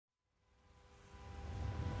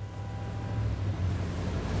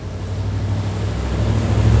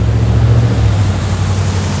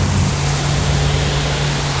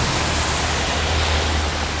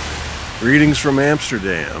Greetings from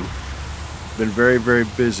Amsterdam. Been very, very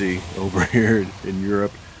busy over here in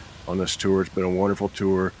Europe on this tour. It's been a wonderful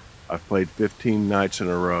tour. I've played 15 nights in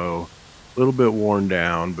a row. A little bit worn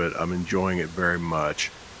down, but I'm enjoying it very much.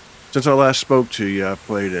 Since I last spoke to you, I've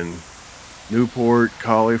played in Newport,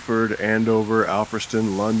 Colliford, Andover,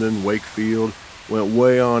 Alfriston, London, Wakefield, went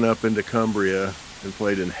way on up into Cumbria and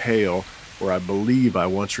played in Hale, where I believe I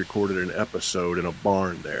once recorded an episode in a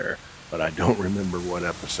barn there, but I don't remember what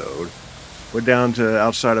episode. Went down to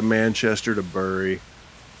outside of Manchester to Bury,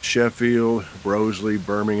 Sheffield, Broseley,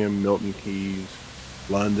 Birmingham, Milton Keynes,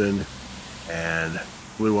 London, and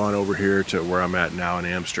flew on over here to where I'm at now in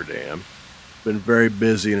Amsterdam. Been very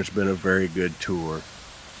busy and it's been a very good tour.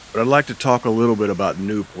 But I'd like to talk a little bit about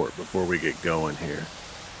Newport before we get going here.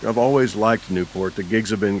 I've always liked Newport. The gigs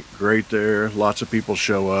have been great there. Lots of people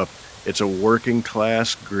show up. It's a working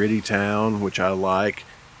class, gritty town, which I like.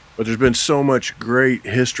 But there's been so much great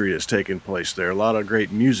history that's taken place there. A lot of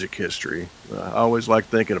great music history. I always like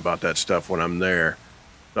thinking about that stuff when I'm there.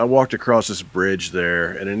 I walked across this bridge there,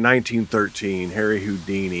 and in 1913, Harry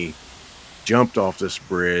Houdini jumped off this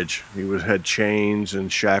bridge. He had chains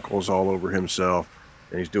and shackles all over himself,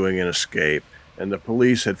 and he's doing an escape. And the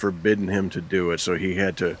police had forbidden him to do it, so he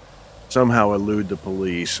had to somehow elude the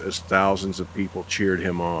police as thousands of people cheered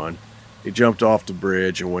him on. He jumped off the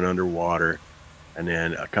bridge and went underwater, and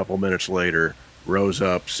then a couple minutes later rose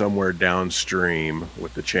up somewhere downstream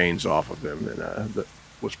with the chains off of him and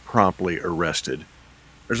was promptly arrested.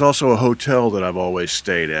 There's also a hotel that I've always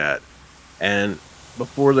stayed at, and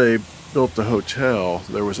before they built the hotel,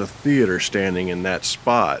 there was a theater standing in that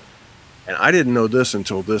spot. And I didn't know this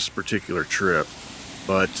until this particular trip,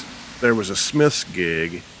 but there was a Smiths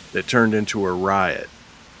gig that turned into a riot.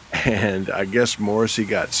 And I guess Morrissey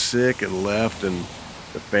got sick and left, and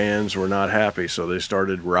the fans were not happy, so they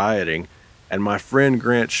started rioting. And my friend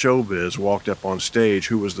Grant Showbiz walked up on stage,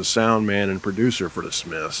 who was the sound man and producer for the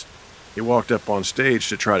Smiths. He walked up on stage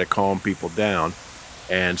to try to calm people down,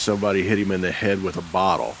 and somebody hit him in the head with a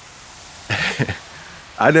bottle.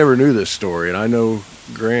 I never knew this story, and I know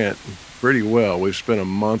Grant pretty well. We've spent a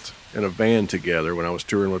month in a van together when I was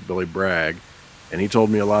touring with Billy Bragg, and he told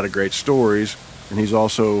me a lot of great stories, and he's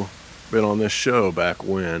also been on this show back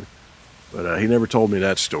when, but he never told me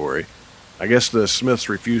that story. I guess the Smiths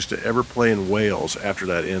refused to ever play in Wales after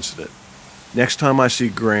that incident. Next time I see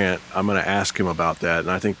Grant, I'm going to ask him about that,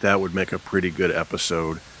 and I think that would make a pretty good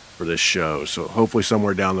episode for this show, so hopefully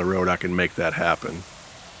somewhere down the road I can make that happen.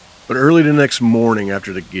 But early the next morning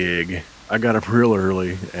after the gig, I got up real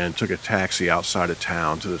early and took a taxi outside of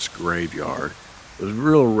town to this graveyard. It was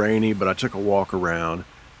real rainy, but I took a walk around.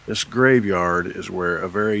 This graveyard is where a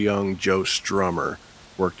very young Joe Strummer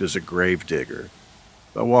worked as a grave digger.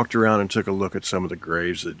 I walked around and took a look at some of the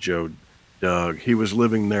graves that Joe dug. He was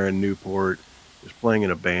living there in Newport. He was playing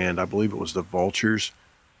in a band, I believe it was the Vultures,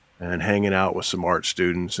 and hanging out with some art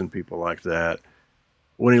students and people like that.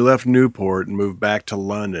 When he left Newport and moved back to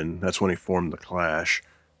London, that's when he formed The Clash.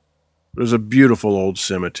 It was a beautiful old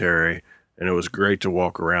cemetery, and it was great to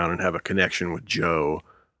walk around and have a connection with Joe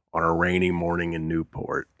on a rainy morning in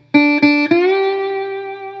Newport.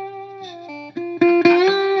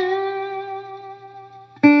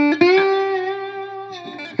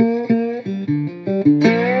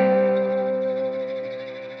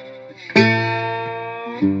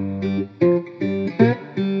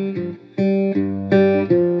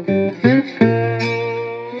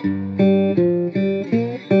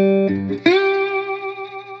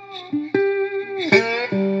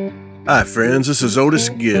 Hi friends, this is Otis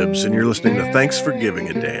Gibbs, and you're listening to Thanks for Giving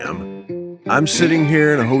a Damn. I'm sitting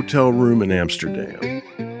here in a hotel room in Amsterdam.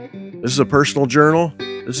 This is a personal journal.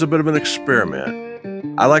 This is a bit of an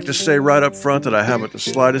experiment. I like to say right up front that I haven't the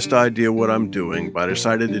slightest idea what I'm doing, but I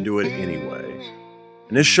decided to do it anyway.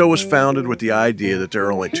 And this show was founded with the idea that there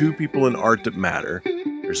are only two people in art that matter.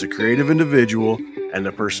 There's the creative individual and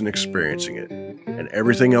the person experiencing it. And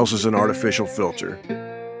everything else is an artificial filter.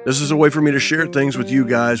 This is a way for me to share things with you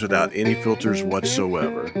guys without any filters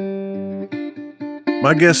whatsoever.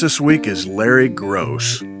 My guest this week is Larry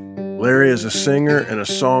Gross. Larry is a singer and a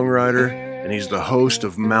songwriter, and he's the host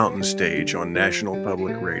of Mountain Stage on National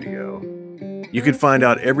Public Radio. You can find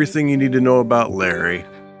out everything you need to know about Larry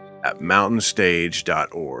at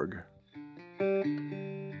mountainstage.org.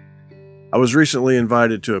 I was recently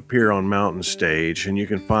invited to appear on Mountain Stage, and you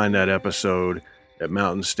can find that episode at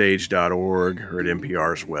mountainstage.org or at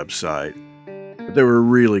NPR's website. But they were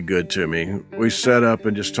really good to me. We sat up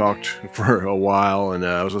and just talked for a while, and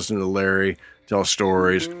I was listening to Larry tell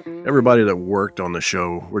stories. Everybody that worked on the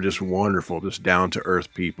show were just wonderful, just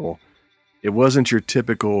down-to-earth people. It wasn't your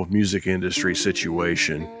typical music industry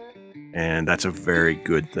situation. and that's a very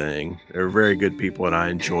good thing. They were very good people, and I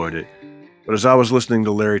enjoyed it. But as I was listening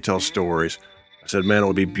to Larry tell stories, I said, man, it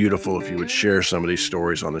would be beautiful if you would share some of these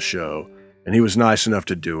stories on the show. And he was nice enough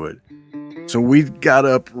to do it. So we got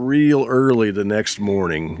up real early the next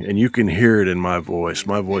morning, and you can hear it in my voice.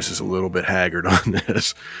 My voice is a little bit haggard on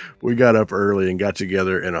this. We got up early and got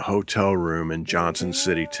together in a hotel room in Johnson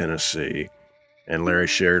City, Tennessee. And Larry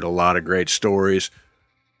shared a lot of great stories.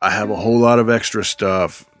 I have a whole lot of extra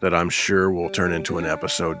stuff that I'm sure will turn into an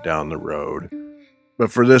episode down the road.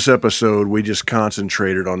 But for this episode, we just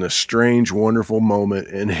concentrated on this strange, wonderful moment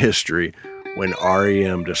in history when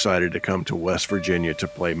REM decided to come to West Virginia to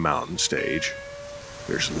play Mountain Stage.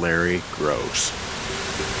 Here's Larry Gross.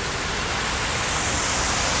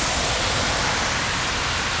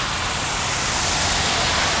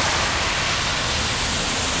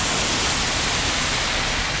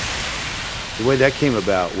 The way that came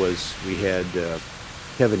about was we had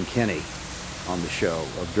Kevin Kenny on the show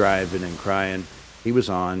of Driving and Crying. He was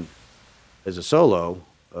on as a solo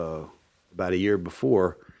about a year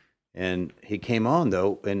before, and he came on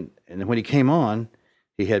though, and when he came on,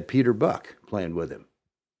 he had Peter Buck playing with him,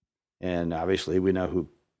 and obviously we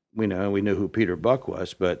knew who Peter Buck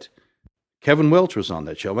was, but Kevin Welch was on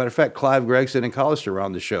that show. Matter of fact, Clive Gregson and Collister were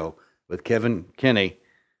on the show with Kevin Kenny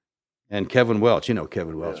and Kevin Welch. You know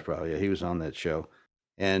Kevin Welch, probably. Yeah, he was on that show.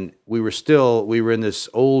 And we were in this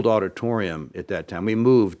old auditorium at that time. We've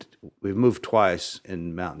moved twice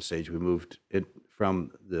in Mountain Stage. We moved it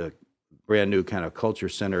from the brand new kind of Culture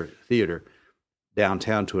Center theater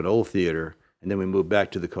downtown to an old theater, and then we moved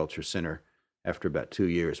back to the Culture Center after about 2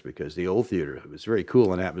 years because the old theater was very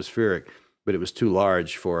cool and atmospheric, but it was too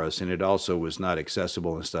large for us, and it also was not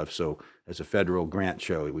accessible and stuff. So as a federal grant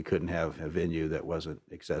show, we couldn't have a venue that wasn't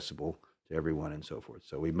accessible to everyone and so forth.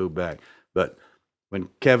 So we moved back. But when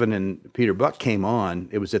Kevin and Peter Buck came on,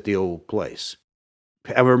 it was at the old place.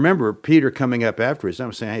 I remember Peter coming up afterwards. I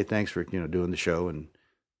was saying, "Hey, thanks for doing the show," and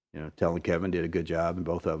telling Kevin did a good job, and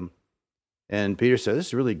both of them. And Peter said, "This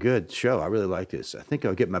is a really good show. I really like this. I think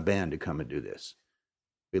I'll get my band to come and do this."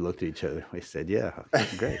 We looked at each other. We said, "Yeah,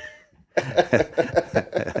 great."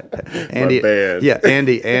 Andy, My band. yeah,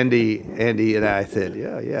 Andy, and I said,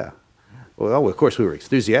 "Yeah." Well, of course we were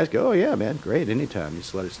enthusiastic. "Oh yeah, man, great. Anytime,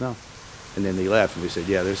 just let us know." And then they left, and we said,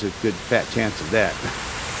 "Yeah, there's a good fat chance of that."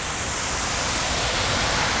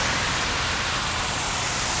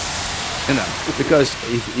 Because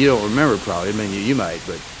if you don't remember, probably, I mean, you might,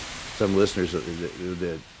 but some listeners,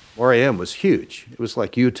 the REM was huge. It was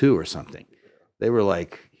like U2 or something. They were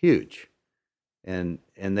like huge, and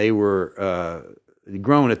they were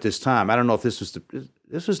grown at this time. I don't know if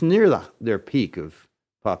this was near their peak of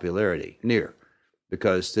popularity,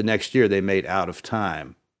 because the next year they made Out of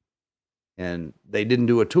Time, and they didn't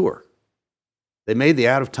do a tour. They made the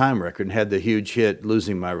Out of Time record and had the huge hit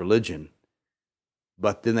Losing My Religion,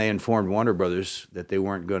 but then they informed Warner Brothers that they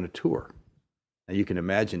weren't going to tour. Now you can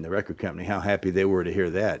imagine the record company, how happy they were to hear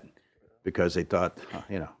that, because they thought,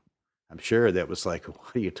 I'm sure that was like,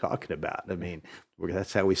 what are you talking about? I mean,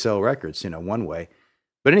 that's how we sell records, one way.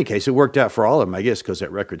 But in any case, it worked out for all of them, I guess, because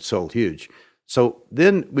that record sold huge. So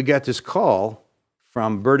then we got this call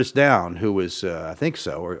from Burtis Down, who was, I think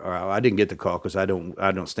so, or I didn't get the call because I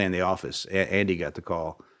don't stay in the office. Andy got the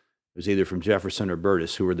call. It was either from Jefferson or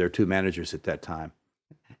Burtis, who were their two managers at that time.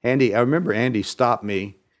 I remember Andy stopped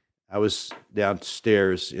me. I was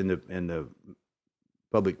downstairs in the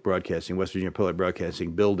public broadcasting, West Virginia Public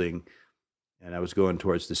Broadcasting building, and I was going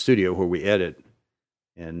towards the studio where we edit.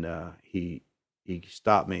 And he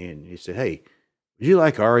stopped me and he said, "Hey, would you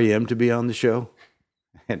like REM to be on the show?"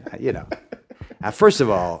 And first of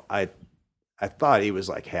all, I thought he was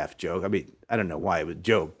like half joke. I mean, I don't know why it was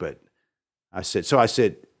joke, but I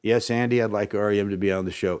said, "Yes, Andy, I'd like REM to be on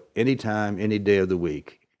the show anytime, any day of the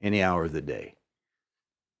week, any hour of the day.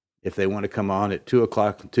 If they want to come on at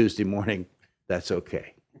 2:00 on Tuesday morning, that's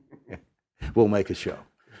okay. We'll make a show."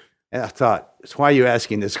 And I thought, "Why are you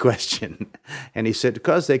asking this question?" And he said,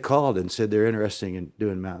 "Because they called and said they're interested in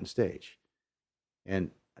doing Mountain Stage."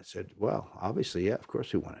 And I said, "Well, obviously, yeah, of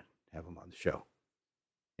course we want to have them on the show."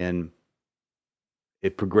 And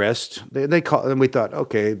it progressed. They called, and we thought,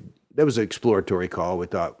 okay, that was an exploratory call. We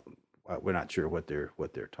thought, we're not sure what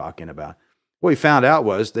they're talking about. What we found out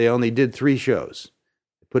was they only did 3 shows.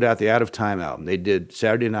 They put out the Out of Time album. They did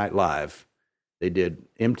Saturday Night Live. They did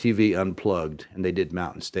MTV Unplugged, and they did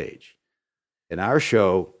Mountain Stage. And our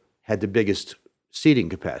show had the biggest seating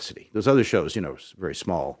capacity. Those other shows, very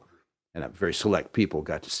small, and very select people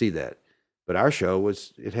got to see that. But our show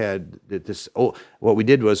what we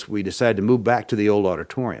did was we decided to move back to the old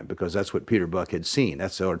auditorium because that's what Peter Buck had seen.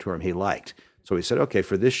 That's the auditorium he liked. So we said, okay,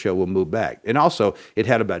 for this show, we'll move back. And also, it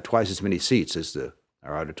had about twice as many seats as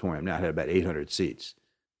our auditorium. Now it had about 800 seats,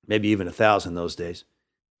 maybe even 1,000 those days.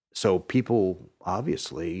 So people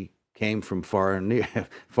obviously came from far and near,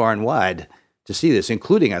 far and wide to see this,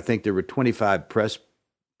 including, I think there were 25 press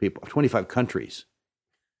people, 25 countries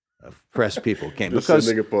of press people came. Just because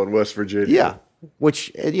sending upon West Virginia. Yeah,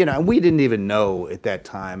 which, we didn't even know at that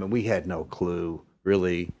time, and we had no clue,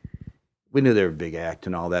 really. We knew they were a big act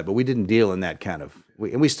and all that, but we didn't deal in that kind of,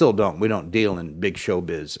 and we still don't. We don't deal in big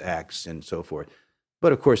showbiz acts and so forth.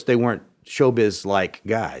 But, of course, they weren't showbiz-like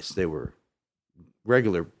guys. They were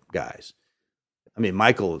regular guys. I mean,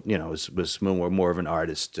 Michael, was more of an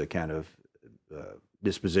artist kind of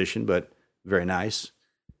disposition, but very nice.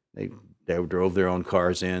 They drove their own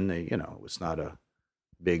cars in. It was not a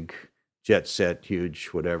big jet set, huge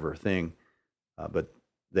whatever thing. But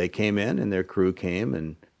they came in, and their crew came,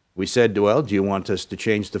 and we said, well, do you want us to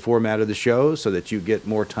change the format of the show so that you get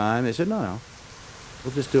more time? They said, no.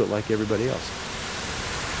 We'll just do it like everybody else.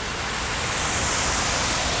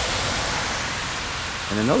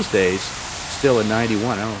 And in those days, still in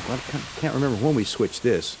 91, I can't remember when we switched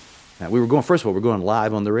this. Now, first of all, we're going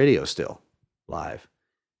live on the radio still, live.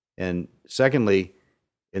 And secondly,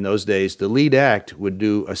 in those days, the lead act would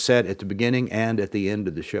do a set at the beginning and at the end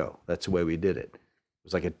of the show. That's the way we did it. It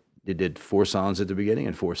was like they did 4 songs at the beginning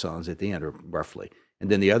and 4 songs at the end, or roughly.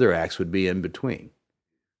 And then the other acts would be in between.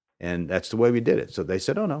 And that's the way we did it. So they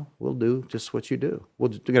said, oh, no, we'll do just what you do. We're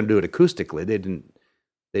going to do it acoustically. They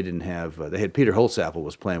didn't have, they had Peter Holtzapfel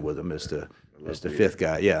was playing with them as the fifth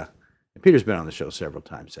guy. Yeah. And Peter's been on the show several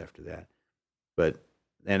times after that.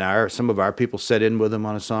 And some of our people set in with him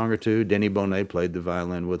on a song or two. Denny Bonet played the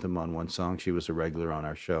violin with him on one song. She was a regular on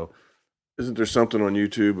our show. Isn't there something on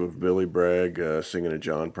YouTube of Billy Bragg singing a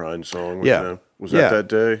John Prine song with Yeah. them? Was that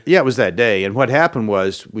day? Yeah, it was that day. And what happened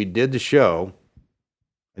was we did the show,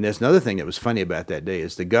 and there's another thing that was funny about that day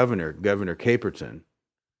is the Governor Caperton,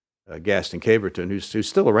 Gaston Caperton, who's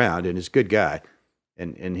still around and is a good guy,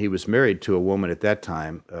 and he was married to a woman at that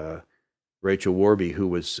time, Rachel Warby, who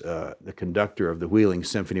was the conductor of the Wheeling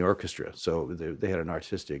Symphony Orchestra. So they had an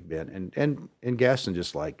artistic band, and Gaston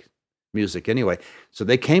just liked music anyway. So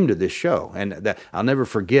they came to this show, and I'll never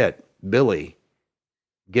forget Billy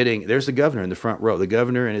there's the governor in the front row, the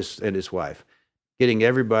governor and his wife, getting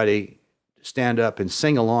everybody to stand up and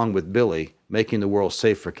sing along with Billy, making the world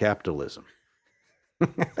safe for capitalism.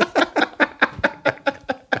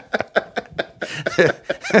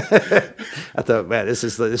 I thought, man, the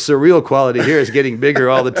surreal quality here is getting bigger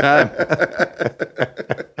all the time.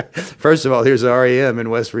 First of all, here's REM in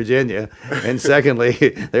West Virginia, and secondly,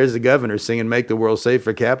 there's the governor singing "Make the World Safe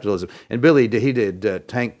for Capitalism." And Billy, he did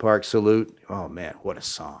 "Tank Park Salute." Oh man, what a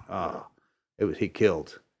song! Oh, he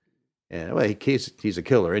killed. And well, he's a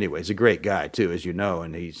killer anyway. He's a great guy too, as you know,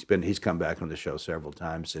 and he's come back on the show several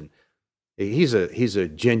times, and he's a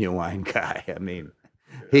genuine guy. I mean.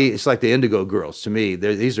 It's like the Indigo Girls to me.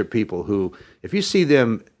 These are people who, if you see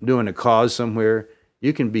them doing a cause somewhere,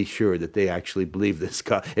 you can be sure that they actually believe this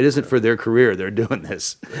cause. It isn't for their career; they're doing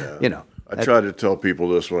this. Yeah. I try to tell people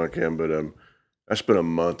this when I can, but I spent a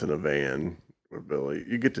month in a van with Billy.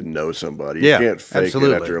 You get to know somebody. You can't fake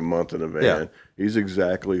it after a month in a van. Yeah. He's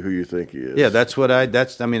exactly who you think he is. Yeah,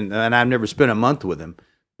 and I've never spent a month with him,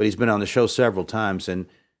 but he's been on the show several times, and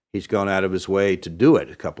he's gone out of his way to do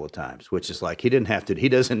it a couple of times, which is like he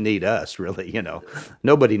doesn't need us, really,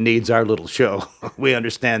 Nobody needs our little show. We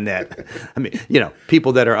understand that. I mean,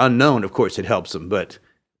 people that are unknown, of course, it helps them, but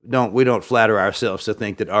we don't flatter ourselves to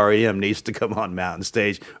think that REM needs to come on Mountain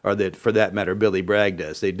Stage, or that, for that matter, Billy Bragg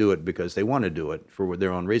does. They do it because they want to do it for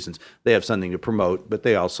their own reasons. They have something to promote, but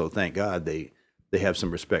they also, thank God, they have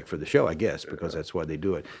some respect for the show, I guess, because that's why they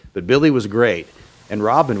do it. But Billy was great. And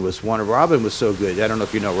Robin was so good. I don't know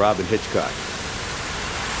if you know Robin Hitchcock.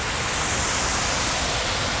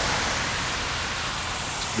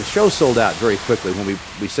 The show sold out very quickly. When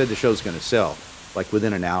we said the show's going to sell, like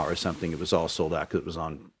within an hour or something, it was all sold out because it was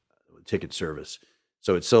on ticket service.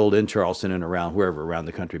 So it sold in Charleston and wherever around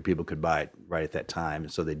the country people could buy it right at that time.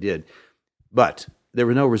 And so they did. But there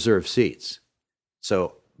were no reserved seats.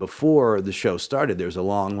 So before the show started, there was a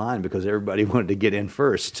long line because everybody wanted to get in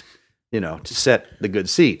first. To set the good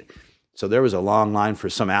seat. So there was a long line for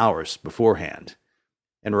some hours beforehand.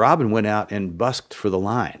 And Robin went out and busked for the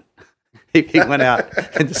line. He went out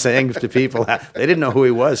and sang to people. They didn't know who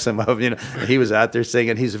he was, some of them. He was out there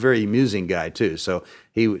singing. He's a very amusing guy, too. So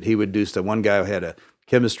he would do stuff. One guy who had a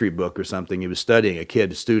chemistry book or something. He was studying,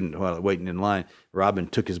 a student, while waiting in line. Robin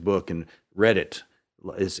took his book and read it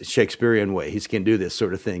his Shakespearean way. He can do this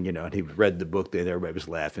sort of thing, you know. And he read the book, and everybody was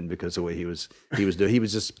laughing because the way he was doing. He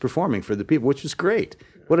was just performing for the people, which was great.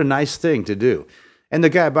 What a nice thing to do. And the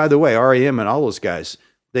guy, by the way, REM and all those guys,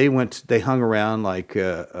 they hung around like we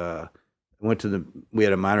had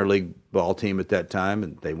a minor league ball team at that time,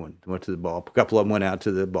 and they went to the ball. A couple of them went out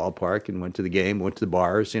to the ballpark and went to the game, went to the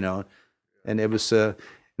bars, you know. And it was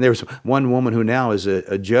there was one woman who now is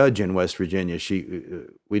a judge in West Virginia.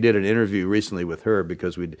 We did an interview recently with her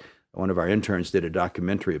because one of our interns did a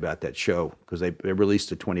documentary about that show because they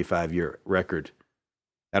released a 25-year record.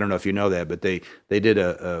 I don't know if you know that, but they did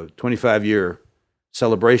a 25-year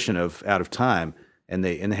celebration of Out of Time, and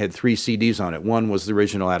they had 3 CDs on it. One was the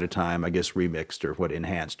original Out of Time, I guess remixed or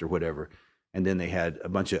enhanced or whatever, and then they had a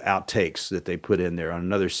bunch of outtakes that they put in there on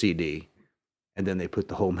another CD, and then they put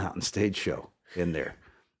the whole Mountain Stage show in there.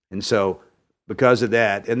 And so because of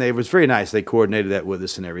that, and it was very nice, they coordinated that with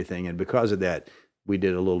us and everything, and because of that, we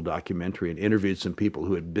did a little documentary and interviewed some people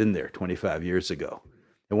who had been there 25 years ago.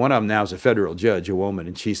 And one of them now is a federal judge, a woman,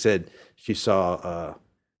 and she said she saw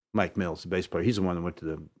Mike Mills, the bass player. He's the one that went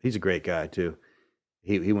to he's a great guy too.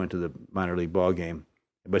 He went to the minor league ball game.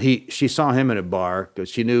 But she saw him in a bar because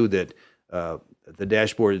she knew that the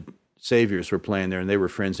Dashboard Saviors were playing there, and they were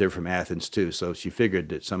friends there from Athens too. So she figured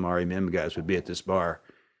that some REM guys would be at this bar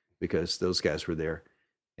because those guys were there.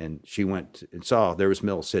 And she went and saw there was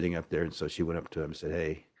Mills sitting up there, and so she went up to him and said,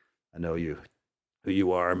 "Hey, I know who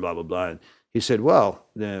you are," and blah blah blah. And he said, "Well,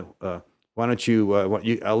 why don't you?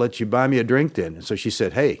 I'll let you buy me a drink then." And so she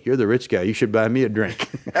said, "Hey, you're the rich guy. You should buy me a drink."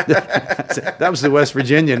 That was the West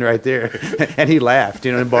Virginian right there, and he laughed,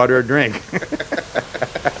 and bought her a drink.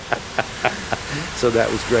 So that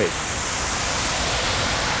was great.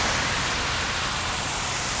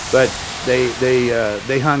 But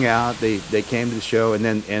they hung out. They came to the show, and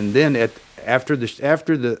then after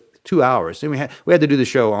the 2 hours, and we had to do the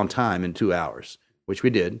show on time in 2 hours, which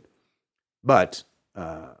we did, but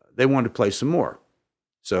they wanted to play some more.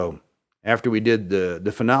 So after we did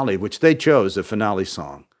the finale, which they chose the finale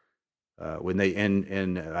song, when they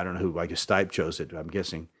and I don't know who, I guess Stipe chose it. I'm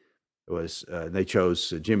guessing it was they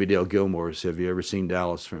chose Jimmy Dale Gilmore's "Have You Ever Seen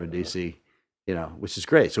Dallas" from DC. Which is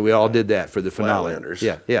great. So we all did that for the finale. Flatlanders.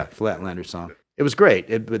 Yeah, Flatlanders song. It was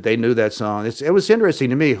great, but they knew that song. It was interesting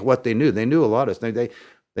to me what they knew. They knew a lot of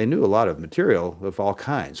they knew a lot of material of all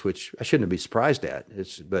kinds, which I shouldn't be surprised at.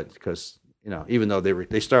 But because even though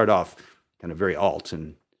they started off kind of very alt,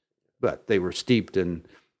 but they were steeped in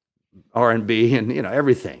R&B and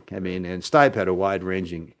everything. I mean, and Stipe had a wide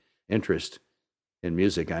ranging interest in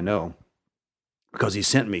music. I know because he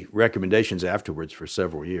sent me recommendations afterwards for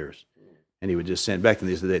several years. And he would just send back in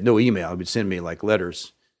these days, no email. He would send me like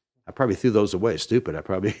letters. I probably threw those away. Stupid. I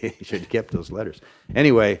probably should have kept those letters.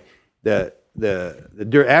 Anyway, after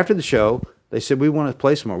the show, they said, "We want to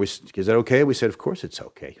play some more." Is that okay? We said, "Of course it's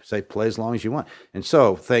okay. Say play as long as you want." And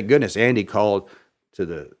so, thank goodness, Andy called to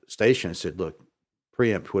the station and said, "Look,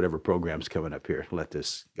 preempt whatever program's coming up here. Let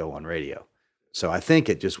this go on radio." So I think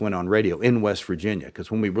it just went on radio in West Virginia because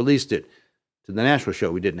when we released it to the national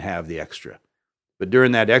show, we didn't have the extra. But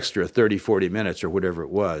during that extra 30, 40 minutes or whatever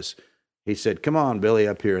it was, he said, "Come on, Billy,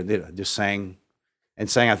 up here." And just sang,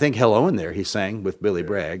 I think, "Hello" in there. He sang with Billy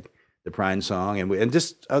Bragg, the Prine song. And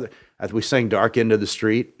we sang "Dark End of the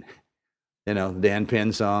Street," Dan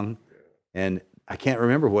Penn song. And I can't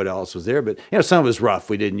remember what else was there. But, some of it was rough.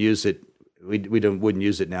 We didn't use it. We wouldn't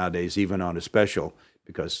use it nowadays, even on a special,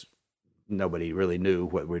 because nobody really knew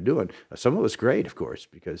what we're doing. Some of it was great, of course,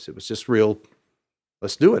 because it was just real.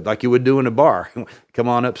 Let's do it like you would do in a bar. Come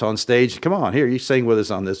on up on stage. Come on, here, you sing with us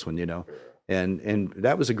on this one, And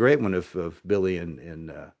that was a great one of Billy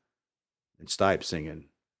and Stipe singing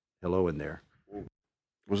 "Hello" in there.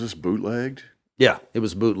 Was this bootlegged? Yeah, it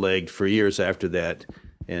was bootlegged for years after that,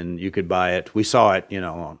 and you could buy it. We saw it,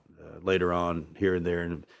 later on here and there,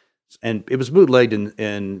 and it was bootlegged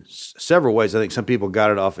in several ways. I think some people got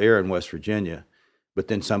it off air in West Virginia, but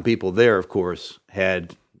then some people there, of course,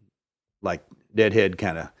 had like Deadhead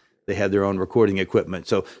they had their own recording equipment.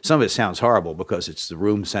 So some of it sounds horrible because it's the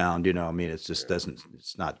room sound, it just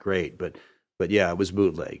it's not great. But yeah, it was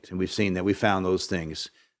bootlegged. And we've seen that. We found those things.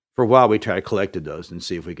 For a while, we collected those and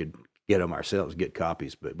see if we could get them ourselves, get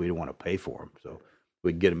copies, but we didn't want to pay for them. So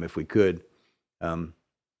we'd get them if we could.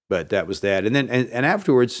 But that was that. And then, and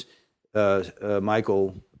afterwards,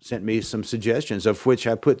 Michael sent me some suggestions, of which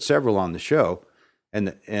I put several on the show. And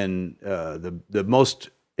the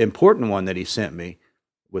most important one that he sent me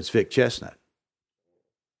was Vic Chestnut.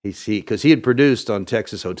 Because he had produced on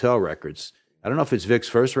Texas Hotel Records. I don't know if it's Vic's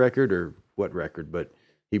first record or what record, but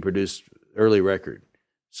he produced early record.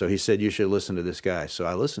 So he said, "You should listen to this guy." So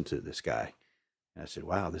I listened to this guy, And I said,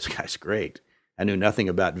 wow, this guy's great. I knew nothing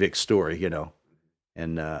about Vic's story, you know.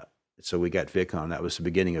 And so we got Vic on. That was the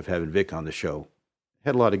beginning of having Vic on the show.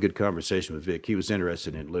 Had a lot of good conversation with Vic. He was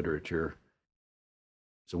interested in literature.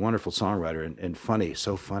 He's a wonderful songwriter and funny,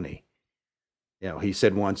 so funny. You know, he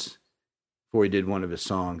said once, before he did one of his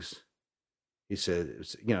songs, he said, it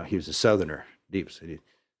was, you know, he was a Southerner, deep.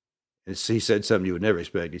 He said something you would never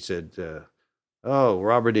expect. He said, oh,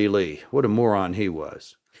 Robert E. Lee, what a moron he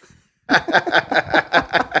was.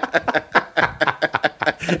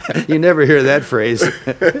 You never hear that phrase.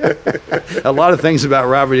 A lot of things about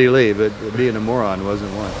Robert E. Lee, but being a moron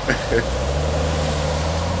wasn't one.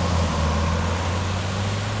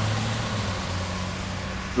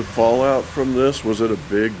 The fallout from this, was it a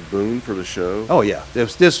big boon for the show? Oh yeah,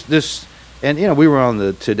 this, and you know, we were on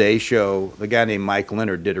the Today Show. The guy named Mike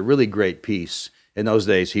Leonard did a really great piece. In those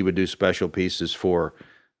days, he would do special pieces for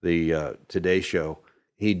the Today Show.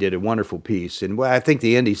 He did a wonderful piece, and I think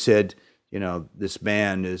the end he said, you know, this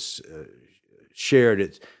band is shared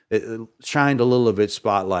it shined a little of its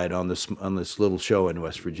spotlight on this little show in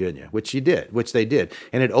West Virginia, which they did,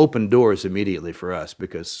 and it opened doors immediately for us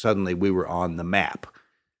because suddenly we were on the map.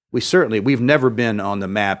 We've never been on the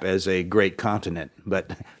map as a great continent,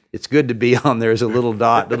 but it's good to be on there as a little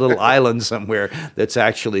dot, a little island somewhere that's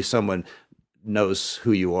actually someone knows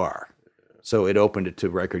who you are. So it opened it to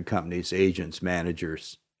record companies, agents,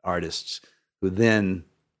 managers, artists, who then,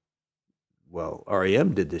 well,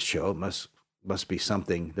 REM did this show. It must be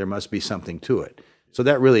something. There must be something to it. So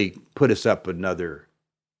that really put us up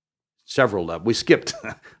several levels. We skipped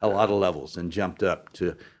a lot of levels and jumped up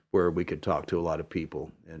to where we could talk to a lot of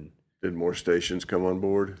people. And did more stations come on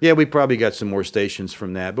board? Yeah, we probably got some more stations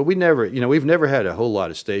from that, but we've never had a whole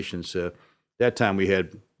lot of stations. That time we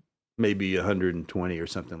had maybe 120 or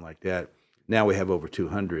something like that. Now we have over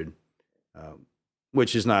 200,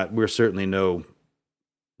 which is not. We're certainly no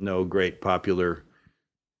great popular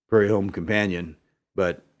Prairie Home Companion,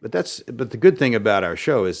 but the good thing about our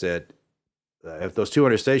show is that if those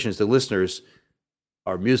 200 stations, the listeners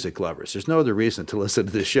are music lovers. There's no other reason to listen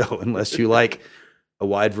to this show unless you like a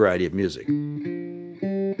wide variety of music.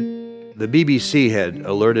 The BBC had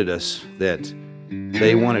alerted us that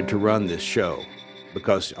they wanted to run this show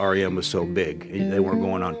because REM was so big. They weren't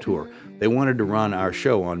going on tour. They wanted to run our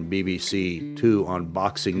show on BBC 2 on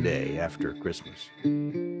Boxing Day after Christmas.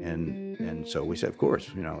 And so we said, of course,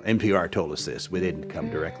 you know, NPR told us this. They didn't come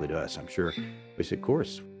directly to us, I'm sure. We said, of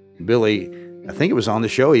course. Billy, I think it was on the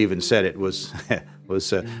show, he even said it was,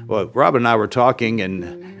 well, Rob and I were talking,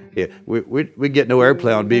 and yeah, we get no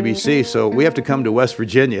airplay on BBC, so we have to come to West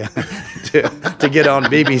Virginia to get on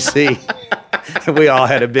BBC. We all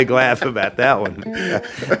had a big laugh about that one.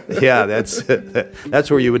 Yeah, that's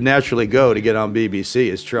where you would naturally go to get on BBC,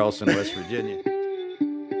 is Charleston, West Virginia.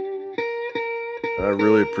 I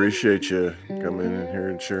really appreciate you coming in here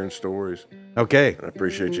and sharing stories. Okay. I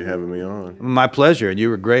appreciate you having me on. My pleasure, and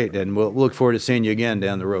you were great, and we'll look forward to seeing you again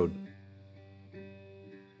down the road.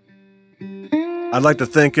 I'd like to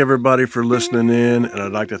thank everybody for listening in, and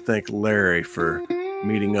I'd like to thank Larry for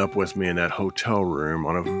meeting up with me in that hotel room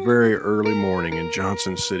on a very early morning in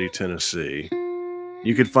Johnson City, Tennessee.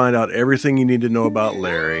 You can find out everything you need to know about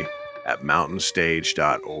Larry at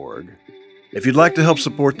mountainstage.org. If you'd like to help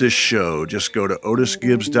support this show, just go to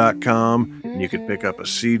otisgibbs.com and you can pick up a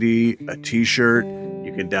CD, a t-shirt.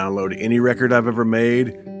 You can download any record I've ever made.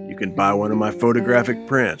 You can buy one of my photographic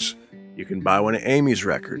prints. You can buy one of Amy's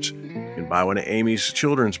records. You can buy one of Amy's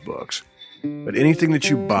children's books. But anything that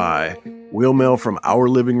you buy, we'll mail from our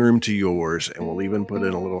living room to yours, and we'll even put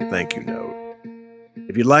in a little thank you note.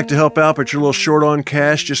 If you'd like to help out but you're a little short on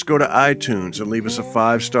cash, just go to iTunes and leave us a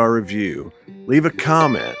 5-star review. Leave a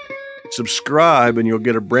comment. Subscribe and you'll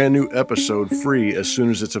get a brand new episode free as soon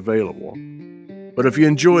as it's available. But if you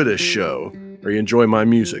enjoy this show, or you enjoy my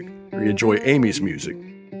music, or you enjoy Amy's music,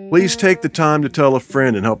 please take the time to tell a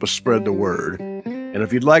friend and help us spread the word. And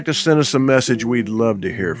if you'd like to send us a message, we'd love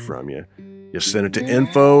to hear from you. Just send it to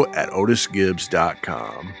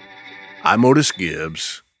info@otisgibbs.com. I'm Otis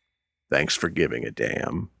Gibbs. Thanks for giving a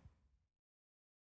damn.